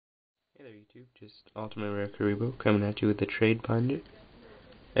Hey there YouTube, just Ultimate Rare Karibo coming at you with the trade binder.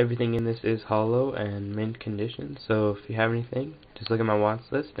 Everything in this is hollow and mint condition, so if you have anything, just look at my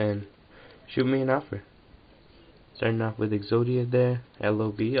wants list and shoot me an offer. Starting off with Exodia there,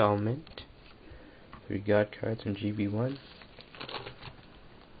 LOB, all mint. 3 God cards from GB1.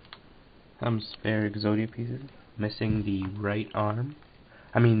 Some spare Exodia pieces, missing the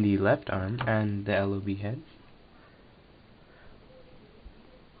the left arm and the LOB head.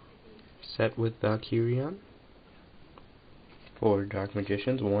 Set with Valkyrion. 4 Dark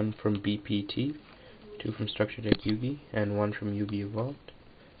Magicians, 1 from BPT, 2 from Structure Deck Yugi, and 1 from Yugi Evolved.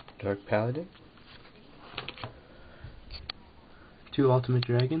 Dark Paladin. 2 Ultimate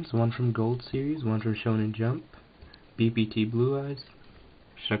Dragons, 1 from Gold Series, 1 from Shonen Jump, BPT Blue Eyes,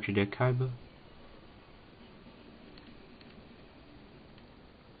 Structure Deck Kaiba.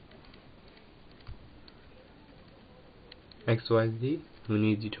 XYZ, who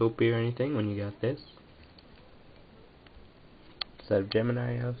needs Utopia or anything when you got this? Set of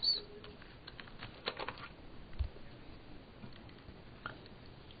Gemini Elves.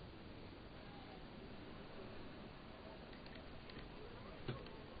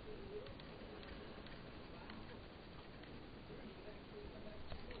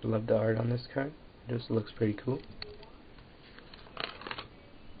 Love the art on this card. It just looks pretty cool.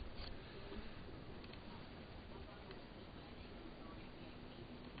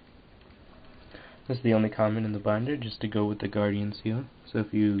 This is the only comment in the binder, just to go with the Guardian seal. So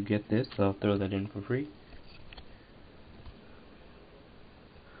if you get this, I'll throw that in for free.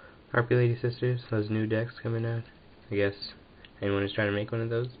 Harpy Lady Sisters, those new decks coming out. I guess anyone who's trying to make one of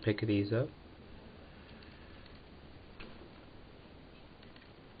those, pick these up.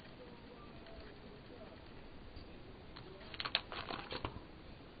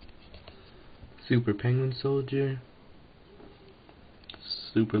 Super Penguin Soldier,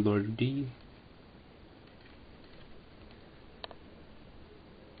 Super Lord D,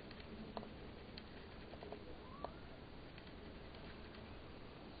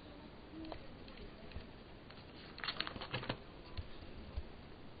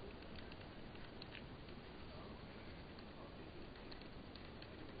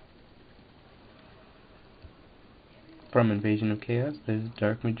 from Invasion of Chaos, there's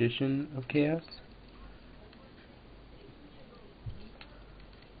Dark Magician of Chaos.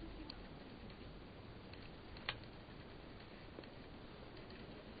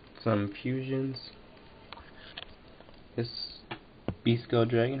 Some fusions. This Beast Skull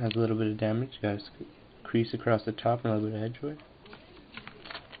Dragon has a little bit of damage, got a crease across the top and a little bit of edgewood.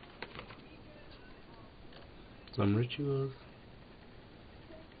 Some rituals.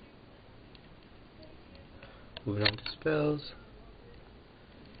 Moving on to spells.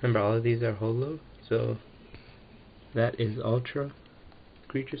 Remember, all of these are holo, so that is Ultra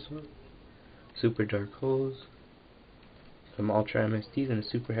Creature Swap, Super Dark Holes, some Ultra MSTs, and a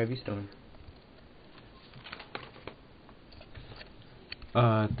Super Heavy Storm.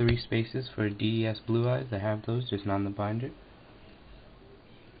 3 spaces for DES Blue Eyes. I have those, just not in the binder.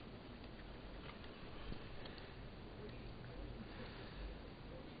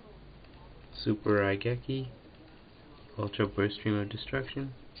 Super Raigeki, Ultra Burst Stream of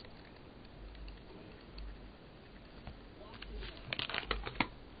Destruction,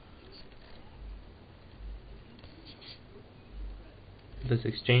 this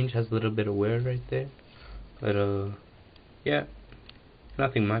exchange has a little bit of wear right there, but yeah,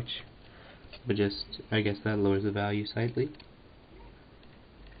 nothing much, but just, I guess that lowers the value slightly.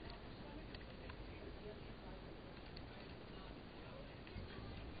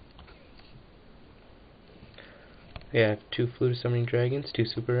 Yeah, 2 Flute Summoning Dragons, 2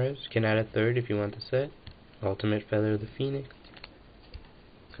 Super Rares, can add a 3rd if you want the set. Ultimate Feather of the Phoenix,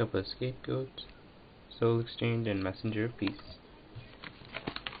 couple of Scapegoats, Soul Exchange, and Messenger of Peace.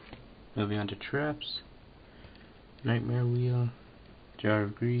 Moving on to traps. Nightmare Wheel, Jar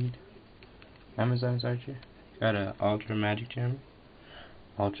of Greed, Amazon's Archer, got a Ultra Magic Jammer,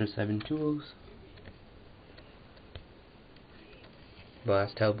 Ultra 7 Tools,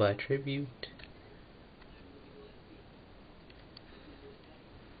 Blast Hellblade Tribute,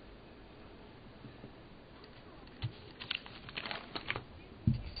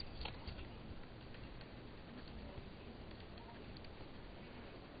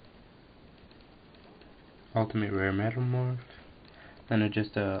 Ultimate Rare Metamorph, then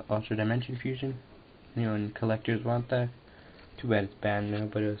just a Ultra Dimension Fusion. And collectors want that. Too bad it's banned now,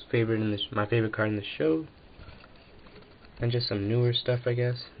 but it was my favorite card in the show. And just some newer stuff, I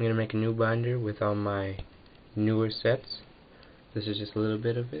guess. I'm gonna make a new binder with all my newer sets. This is just a little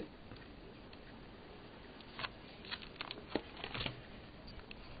bit of it.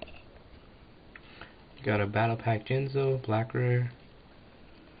 Got a Battle Pack Jinzo, Black Rare,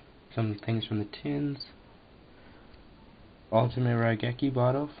 some things from the tins, Ultimate Raigeki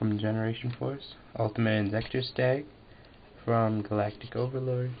bottle from Generation Force, Ultimate Inzektor Stag from Galactic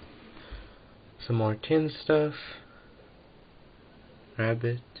Overlord, some more tin stuff,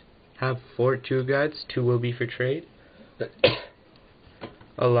 Rabbit, have 4 tour guides, 2 will be for trade,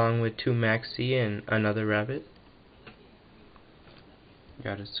 along with 2 Maxx C and another Rabbit.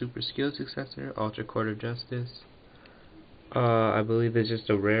 Got a Super Skill Successor, Ultra Court of Justice. I believe it's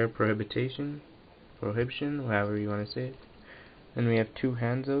just a rare prohibition, however you want to say it. Then we have 2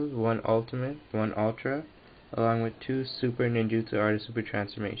 Hanzos, 1 Ultimate, 1 Ultra, along with 2 Super Ninjutsu Artist Super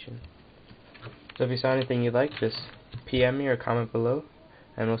Transformation. So if you saw anything you like, just PM me or comment below,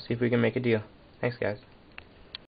 and we'll see if we can make a deal. Thanks guys.